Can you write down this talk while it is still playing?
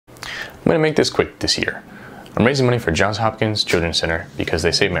I'm going to make this quick this year. I'm raising money for Johns Hopkins Children's Center because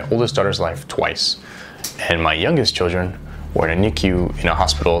they saved my oldest daughter's life twice, and my youngest children were in a NICU in a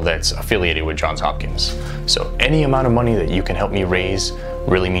hospital that's affiliated with Johns Hopkins. So any amount of money that you can help me raise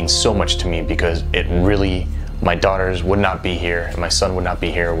really means so much to me, because it really, my daughters would not be here and my son would not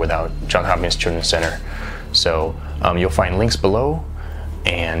be here without Johns Hopkins Children's Center. So you'll find links below,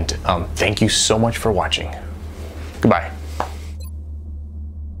 and thank you so much for watching. Goodbye.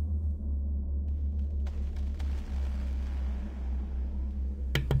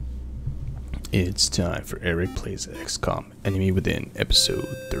 It's time for Eric Plays XCOM Enemy Within, episode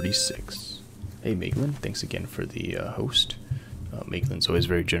 36. Hey Maglin, thanks again for the host. Maglin's always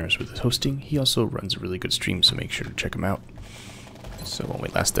very generous with his hosting. He also runs a really good stream, so make sure to check him out. So when we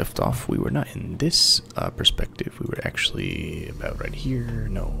last left off, we were not in this perspective. We were actually about right here,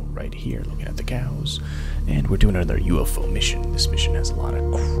 right here, looking at the cows. And we're doing another UFO mission. This mission has a lot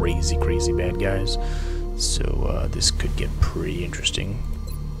of crazy bad guys. So this could get pretty interesting.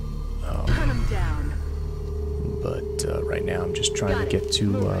 Turn them down. But right now I'm just trying to get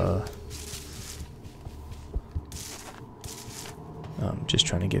to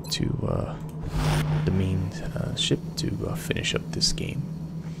the main ship to finish up this game.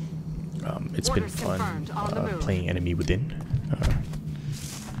 It's been fun playing Enemy Within,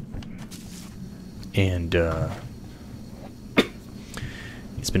 and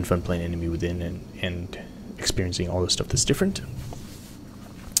it's been fun playing Enemy Within and experiencing all the stuff that's different.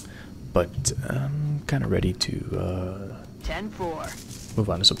 But I'm kind of ready to 10-4. move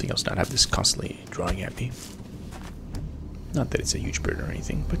on to something else, not have this constantly drawing at me. Not that it's a huge burden or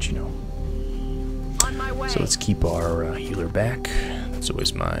anything, but you know. On my way. So let's keep our healer back. That's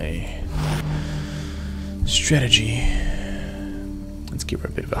always my strategy. Let's give her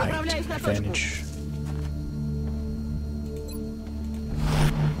a bit of a height advantage.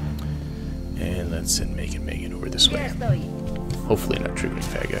 And let's send Megan over this way. Hopefully not triggering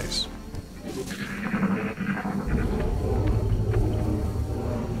fat guys.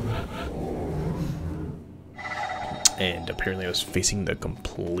 And apparently I was facing the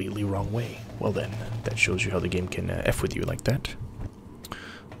completely wrong way. Well then, that shows you how the game can F with you like that.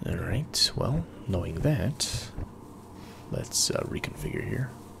 Alright, well, knowing that, let's reconfigure here.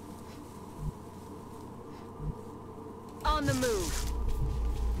 On the move.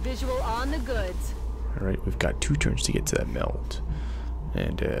 Visual on the goods. Alright, we've got 2 turns to get to that meld.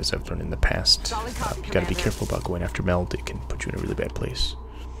 And as I've learned in the past, you gotta be careful about going after meld. It can put you in a really bad place.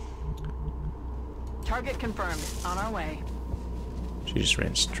 Target confirmed. On our way. She just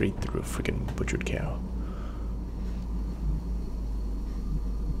ran straight through a freaking butchered cow.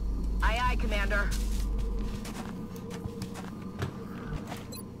 Aye, aye, Commander.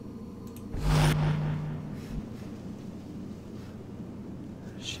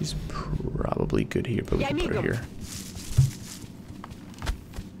 She's probably good here, but we can put her here.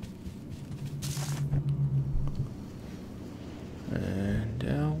 And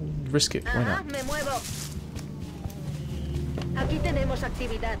I'll risk it. Why not? Aquí tenemos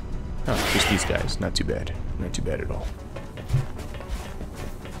actividad. Oh, just these guys. Not too bad. Not too bad at all.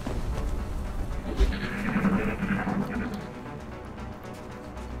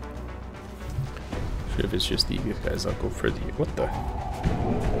 Sure, if it's just these guys, I'll go for the... What the?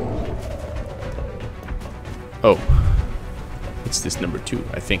 Oh. It's this number 2,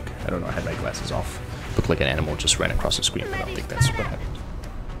 I think. I don't know, I had my glasses off. Looked like an animal just ran across the screen, but I don't think that's what happened.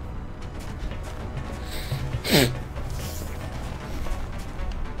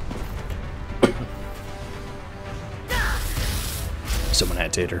 Someone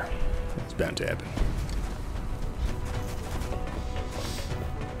had to hit her. It's bound to happen.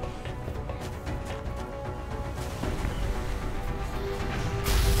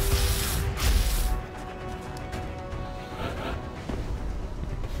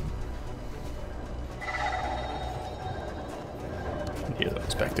 Yeah,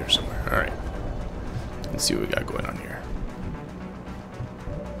 that's back there somewhere. Alright. Let's see what we got going on here.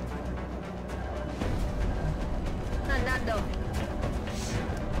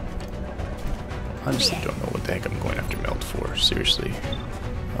 I honestly don't know what the heck I'm going after meld for, seriously.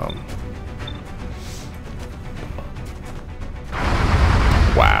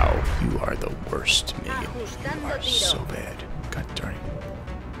 Wow, you are the worst, Megan. You are so bad. God darn it.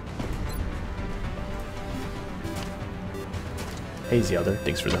 Hey Zelda,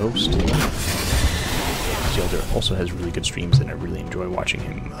 thanks for the host. Zelda also has really good streams, and I really enjoy watching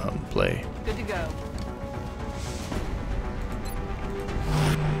him play. Good to go.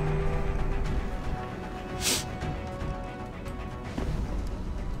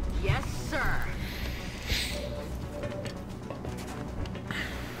 Yes, sir.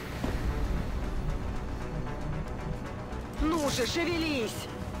 Уши, шевелись!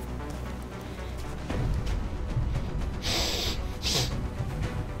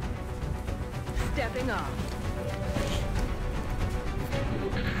 Stepping off.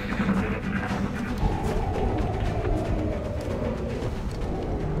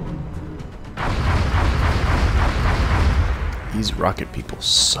 These rocket people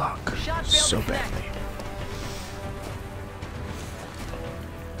suck so badly.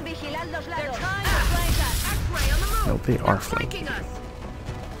 Vigilad los They're lados. trying to flank us. X-ray on the move. No, they are Flanking flanking. us.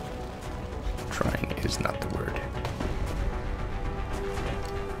 Trying is not the word.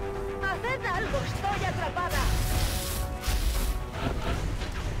 Haced algo, estoy atrapada.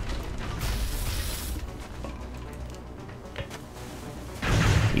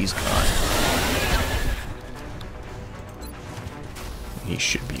 He's gone. He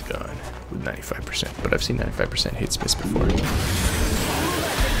should be gone with 95%, but I've seen 95% hits miss before.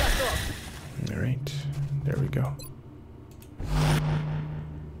 Alright, there we go.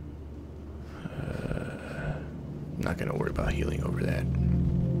 I'm not gonna worry about healing over that.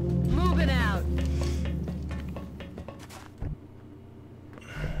 Moving out.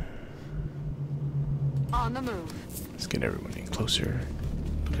 On the move. Let's get everyone in closer.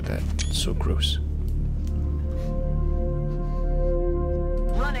 Look at that, it's so gross.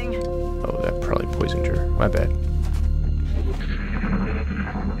 Running. Oh, that probably poisoned her. My bad.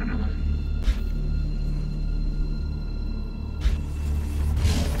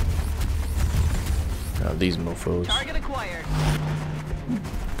 Now these mofos. Target acquired.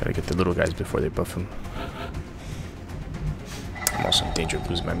 Gotta get the little guys before they buff them. I'm also in danger of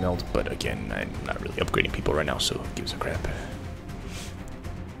losing my meld, but again, I'm not really upgrading people right now, so who gives a crap.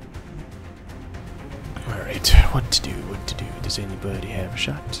 Alright, what to do, what to do? Does anybody have a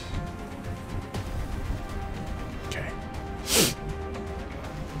shot? Okay.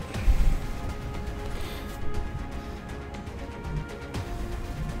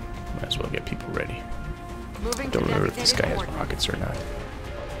 Might as well get people ready. Moving Don't to remember if this guy has designated rockets or not.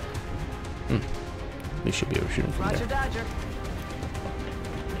 We should be able to shoot him from Roger, there. Dodger.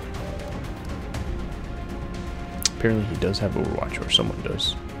 Apparently he does have Overwatch, or someone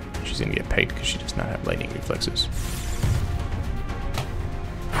does. She's gonna get pegged because she does not have lightning reflexes.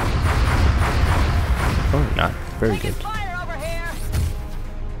 Oh, not. Very good. Fire over here.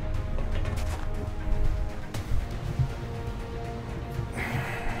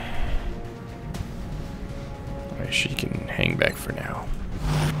 Alright, she can hang back for now.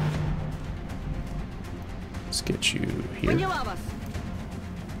 Let's get you When you here. love us.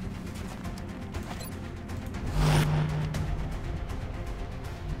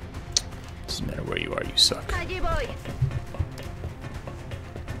 Doesn't matter where you are, you suck. Allí voy.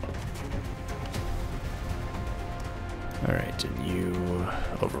 Alright, and you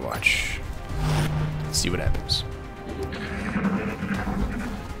Overwatch. Let's see what happens.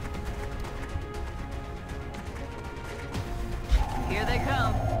 Here they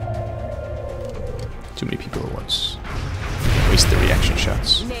come. Too many people at once. Waste the reaction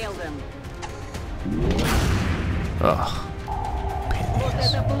shots. Nail them. Ugh. Pain in the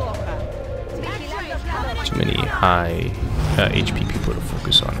ass. Vigilad los lados. Too many high HP people to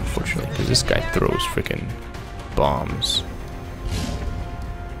focus on, unfortunately, because this guy throws freaking bombs.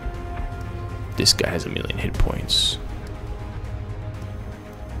 This guy has 1,000,000 hit points.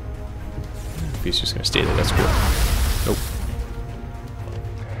 If he's just gonna stay there, that's cool. Nope.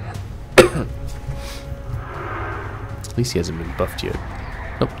 At least he hasn't been buffed yet.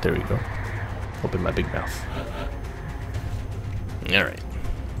 Nope, there we go. Open my big mouth. Alright.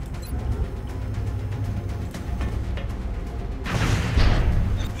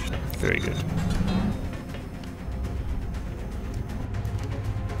 Very good.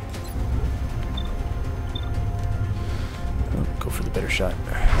 Oh, go for the better shot.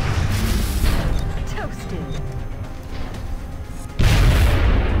 Toasted.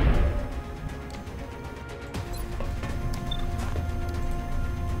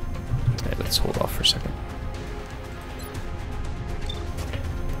 Alright, let's hold off for a second.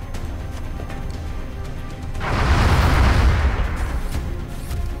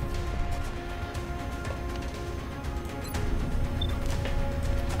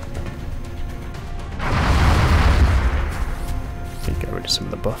 Got rid of some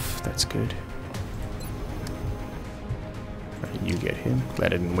of the buff, that's good. Alright, you get him.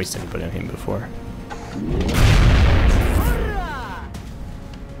 Glad I didn't waste anybody on him before. Hurrah!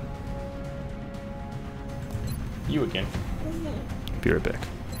 You again. Be right back.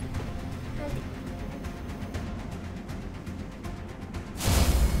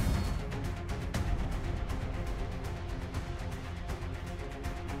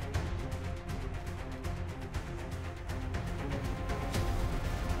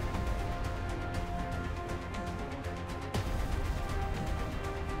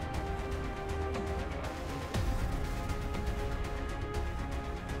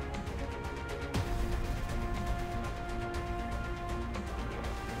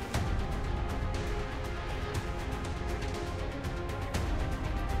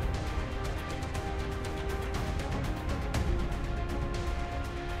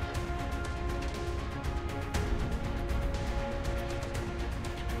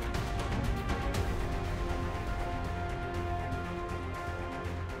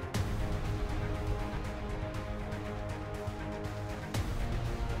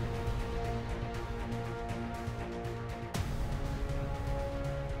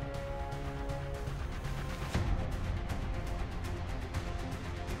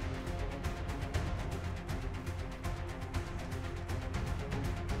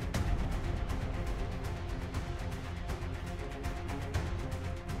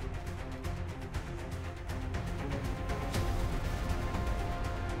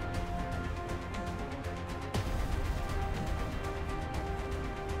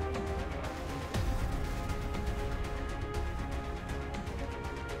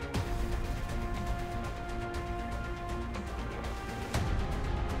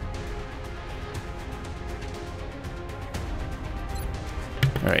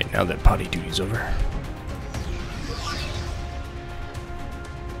 Alright, now that potty duty's over.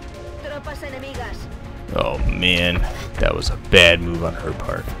 Tropas enemigas. Oh man, that was a bad move on her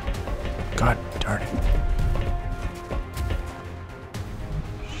part. God darn it.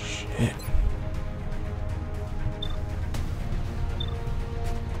 Shit.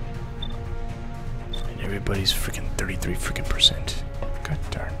 And everybody's freaking 33 freaking percent. God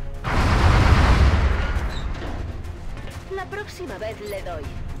darn. La próxima vez le doy.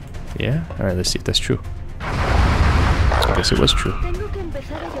 Yeah? Alright, let's see if that's true. So I guess it was true. Tengo que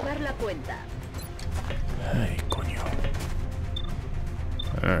empezar a llevar la cuenta. Ay, coño.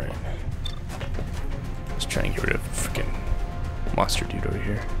 Alright. Let's try and get rid of freaking monster dude over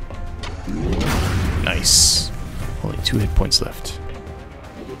here. Nice. Only 2 hit points left.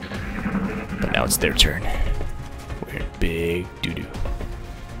 But now it's their turn. We're in big doo-doo.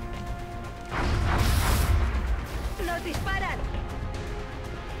 ¡Nos disparan!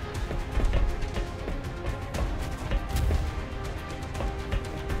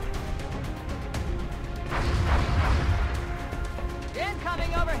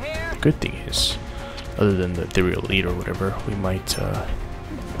 Incoming over here. Good thing is, other than the ethereal lead or whatever, we might,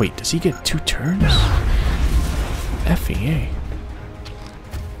 wait, does he get 2 turns? Effing A.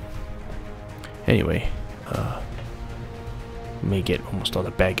 Anyway, may get almost all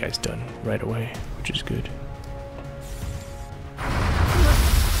the bad guys done right away, which is good.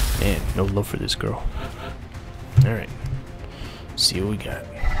 Man, no love for this girl. Alright, see what we got.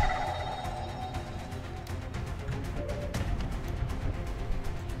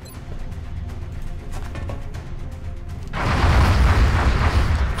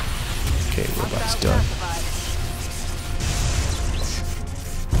 Okay, robot's done.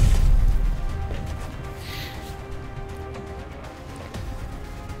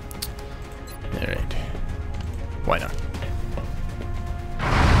 Alright. Why not?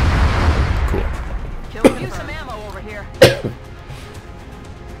 Cool. Can use some ammo over here.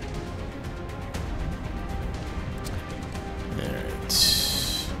 Alright.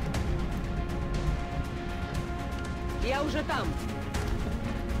 Я уже там.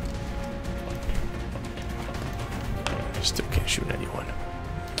 Still can't shoot anyone.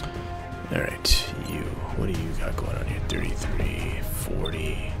 Alright, you. What do you got going on here? 33,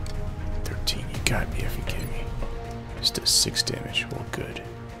 40, 13. You gotta be effing kidding me. Just does 6 damage. Well, good.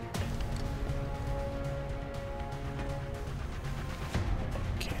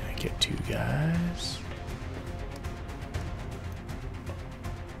 Can I get 2 guys?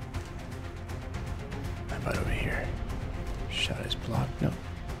 How about over here? Shot is blocked. No.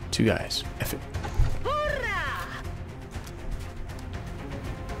 2 guys. F it. ¡Hurra!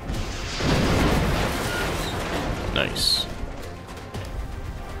 Nice.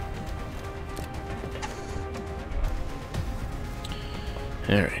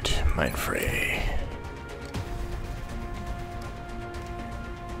 Alright, Mind Fray.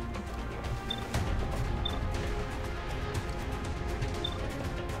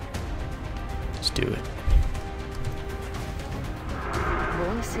 Let's do it.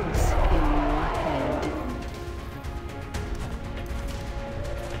 Voices in your head.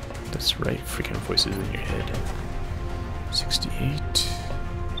 That's right, freaking voices in your head. 68.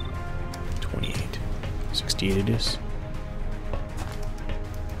 28. 68 it is.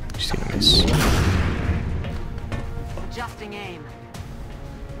 She's gonna miss. Adjusting aim.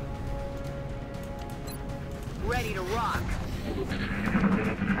 Ready to rock.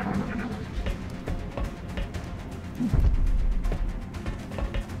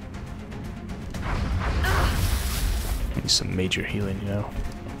 Need some major healing, you know.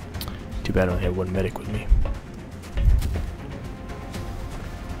 Too bad I only have 1 medic with me.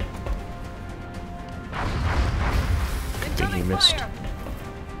 Good thing he missed. Fire.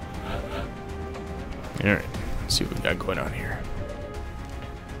 Alright, let's see what we got going on here.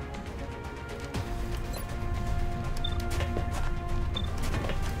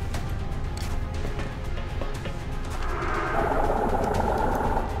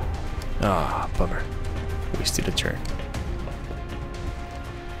 Ah, bummer. Wasted a turn.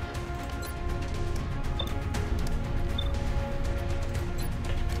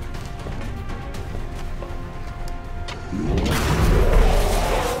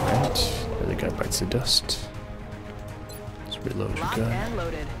 Right, the other guy bites the dust. Let's reload your Locked gun. and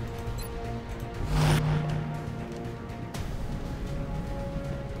loaded.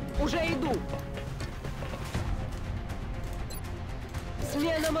 Уже иду.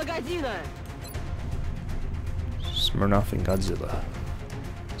 Смена магазина. Smirnoff and Godzilla.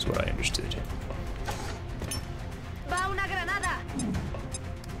 That's what I understood. ¡Va una granada!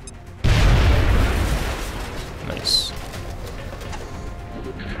 Nice.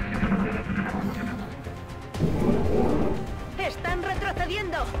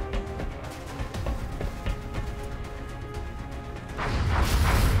 Disparando.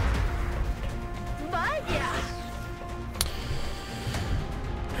 Vaya.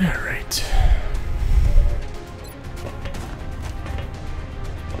 All right.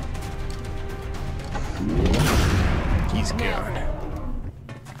 He's gone.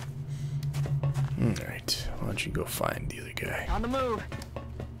 All right. Why don't you go find the other guy? On the move.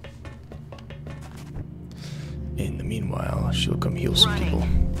 In the meanwhile, she'll come heal some Running. people.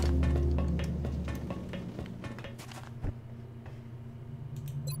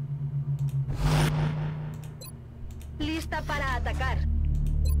 Lista para atacar.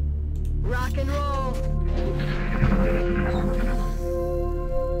 Rock and roll.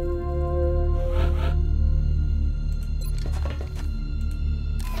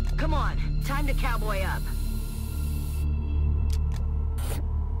 Come on, time to cowboy up.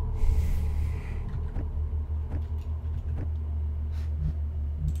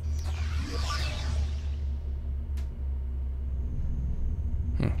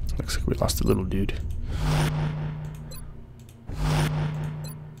 Looks like we lost a little dude.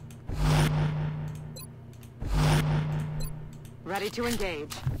 Ready to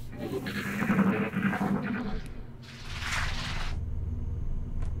engage.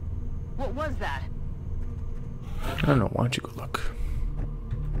 What was that? I don't know. Why don't you go look?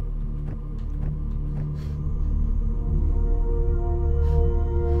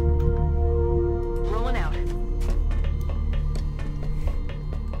 Rolling out.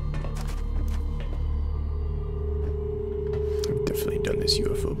 I've definitely done this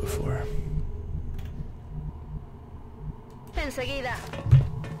UFO before. Enseguida.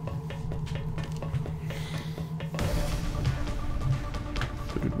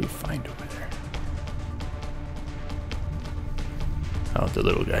 Who did we find over there? Oh, the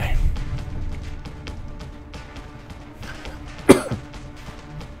little guy.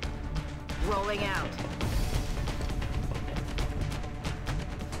 Rolling out.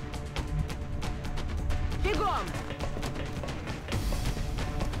 Bigom!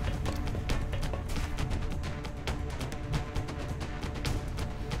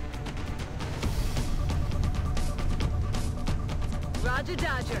 Roger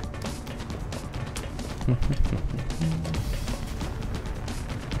Dodger.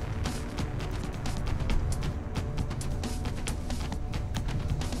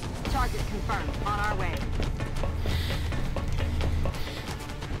 Target confirmed. On our way.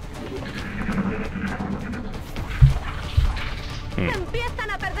 Empiezan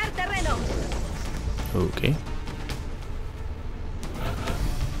a perder terreno. Okay.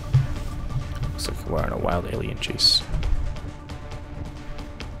 Looks like we're on a wild alien chase.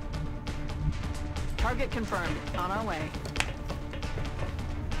 Target confirmed. On our way.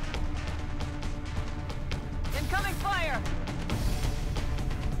 Incoming fire!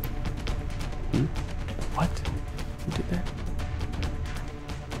 Who? What? Who did that?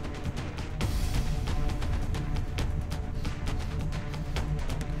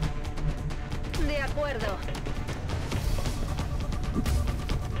 De acuerdo.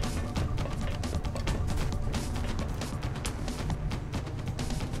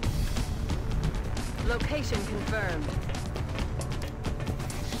 Location confirmed.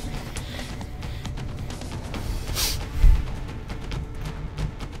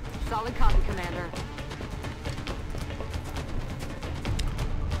 Solid copy, Commander.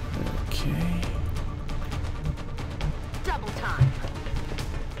 Okay. Double time.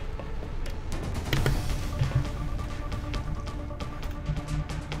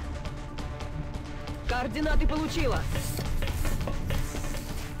 Координаты получила.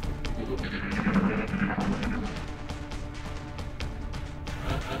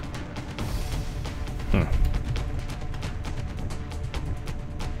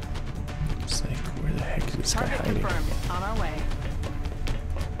 It's like, where the heck is this guy Target hiding? confirmed. On our way.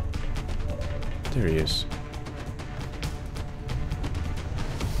 There he is.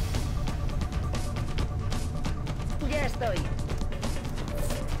 Ya estoy.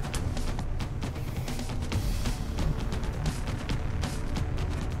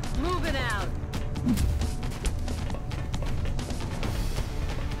 Moving out.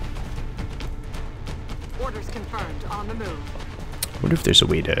 Orders confirmed. On the move. I wonder if there's a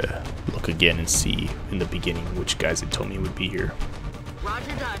way to look again and see in the beginning which guys had told me would be here.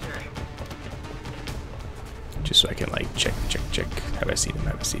 Roger Dodger. Just so I can like check. Have I seen them?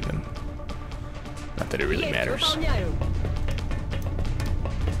 Have I seen them? Not that it really matters.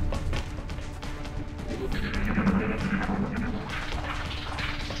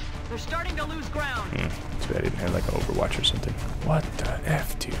 They're starting to lose ground. Too bad I didn't have like an Overwatch or something. What the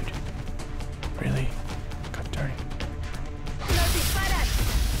F, dude? Really? God darn it. Nos disparan.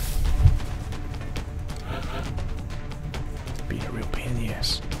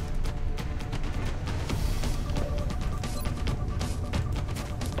 ass.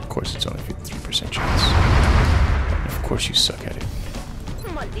 Of course, it's only 53% chance. And of course, you suck at it.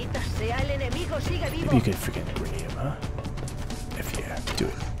 Maldita sea, el enemigo sigue vivo. Maybe you could freaking grenade him, huh? If yeah, do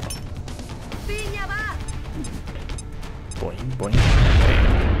it. Piña va. Boing, boing.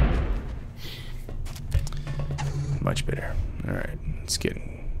 Bam. Much better. Alright, let's get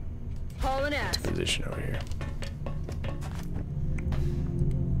Hauling ass. into position over here.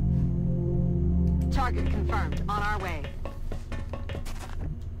 Target confirmed. On our way.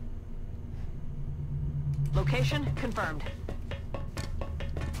 Location confirmed.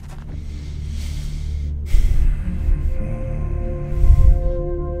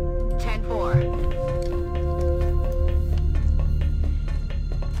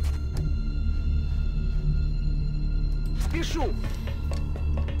 Спешу.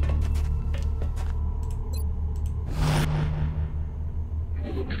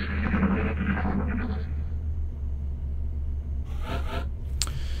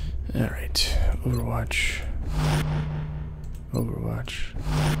 Alright, Overwatch. Overwatch.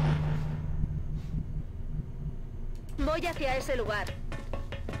 Voy hacia ese lugar.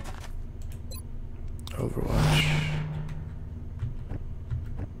 Overwatch.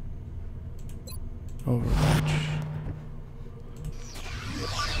 Overwatch.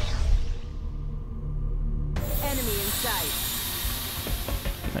 Enemy in sight.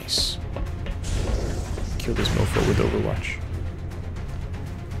 Nice. Kill this mofo with Overwatch.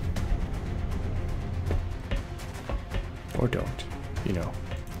 Or don't, you know,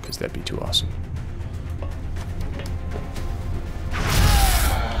 because that'd be too awesome.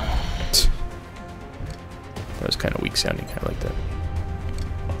 That was kind of weak sounding, I like that.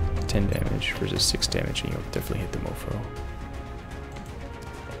 10 damage versus 6 damage, and you'll definitely hit the mofo.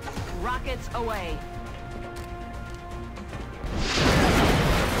 Rockets away.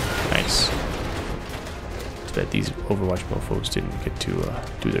 Nice. Too bad these Overwatch mofos didn't get to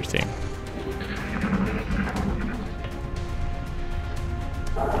do their thing.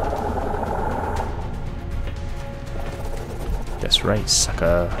 That's right,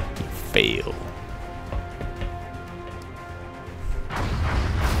 sucker. You fail.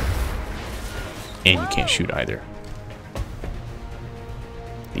 And you can't shoot either.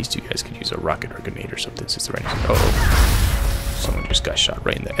 These two guys could use a rocket or a grenade or something since they're right next to. Oh, someone just got shot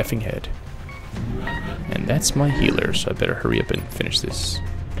right in the effing head. And that's my healer, so I better hurry up and finish this.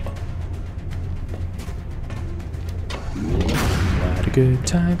 Not a good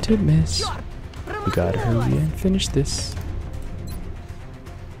time to miss. We gotta hurry and finish this.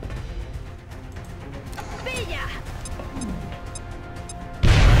 Pilla.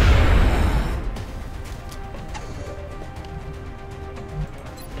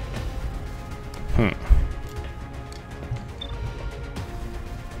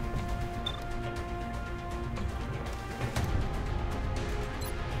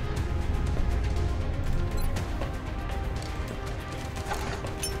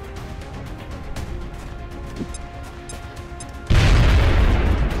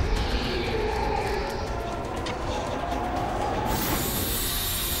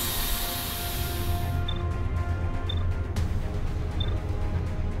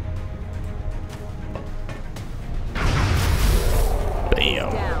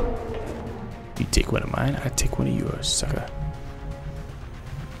 Bam. Down. You take one of mine, I take one of yours, sucker.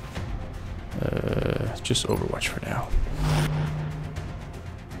 Just Overwatch for now.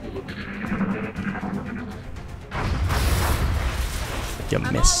 You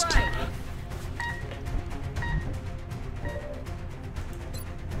I'm missed. all right.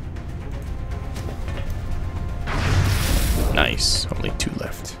 Nice. Only 2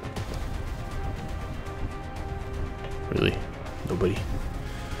 left. Really? Nobody?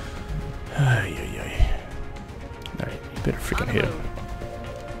 Ay, ay, ay. Alright, you better freaking hit him.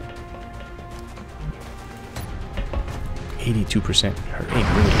 82%. Her aim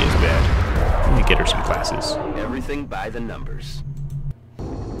really is bad. I'm gonna get her some glasses. Everything by the numbers.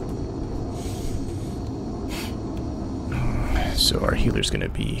 So our healer's gonna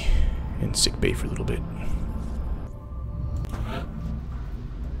be in sick bay for a little bit.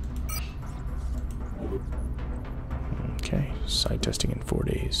 Okay, side testing in 4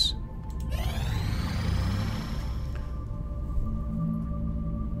 days.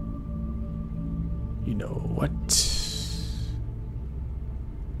 You know what?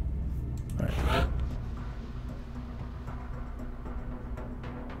 Alright.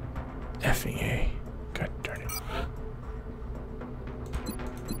 Effing A. God darn it.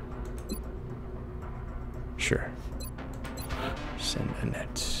 Sure. Send a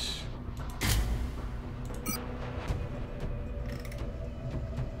net.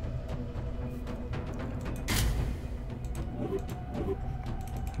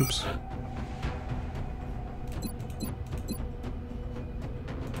 Oops.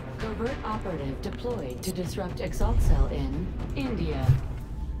 Covert operative deployed to disrupt Exalt Cell in India.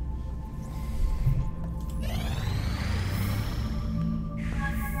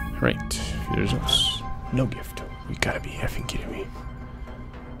 Right. There's no gift. You gotta be effing kidding me.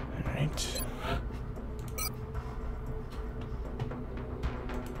 Alright.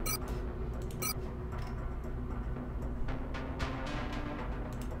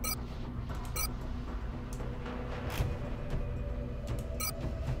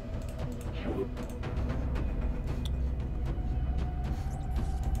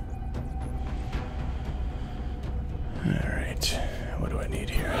 Alright, what do I need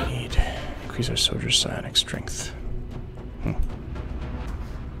here? I need increase our soldiers' psionic strength.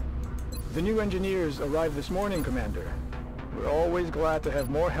 The new engineers arrived this morning, Commander. We're always glad to have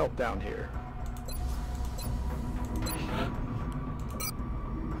more help down here.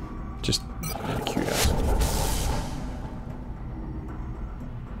 Just out of curiosity.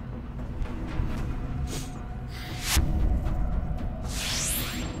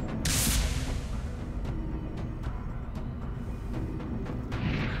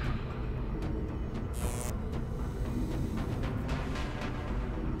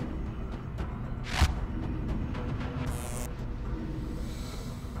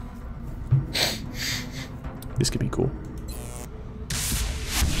 This could be cool.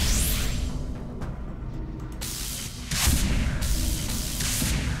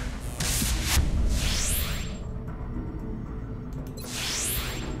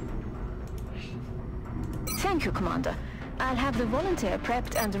 Thank you, Commander. I'll have the volunteer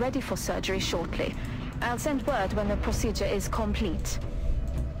prepped and ready for surgery shortly. I'll send word when the procedure is complete.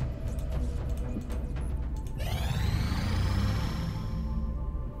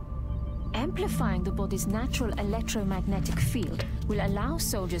 Amplifying the body's natural electromagnetic field will allow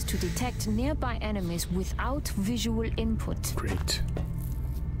soldiers to detect nearby enemies without visual input. Great.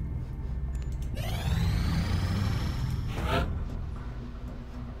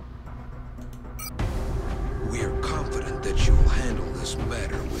 We're confident that you'll handle this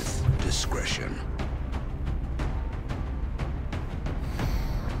matter with discretion.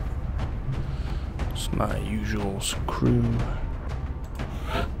 It's my usual crew.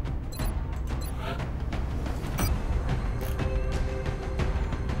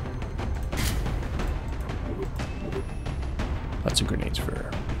 Lots of grenades for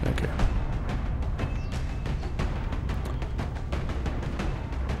her. Okay.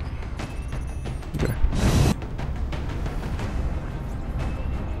 Okay.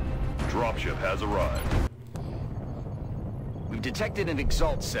 Dropship has arrived. We've detected an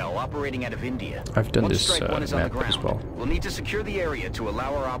Exalt cell operating out of India. I've done Once this Strike One is on the map as ground, well. we'll need to secure the area to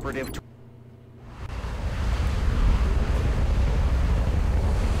allow our operative to...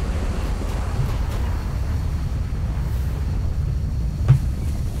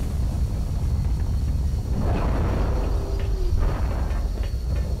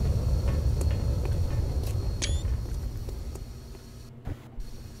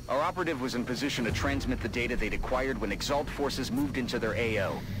 Our operative was in position to transmit the data they'd acquired when Exalt forces moved into their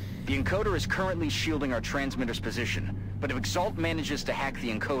AO. The encoder is currently shielding our transmitter's position, but if Exalt manages to hack the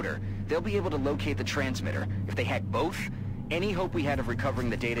encoder, they'll be able to locate the transmitter. If they hack both, any hope we had of recovering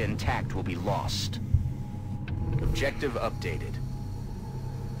the data intact will be lost. Objective updated.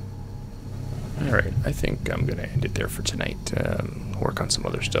 Alright, I think I'm gonna end it there for tonight. Work on some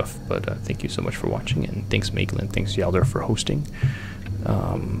other stuff, but thank you so much for watching, and thanks Megalyn, thanks Yalder for hosting.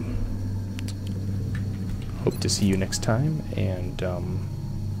 Hope to see you next time, and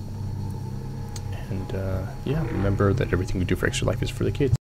yeah, remember that everything we do for Extra Life is for the kids.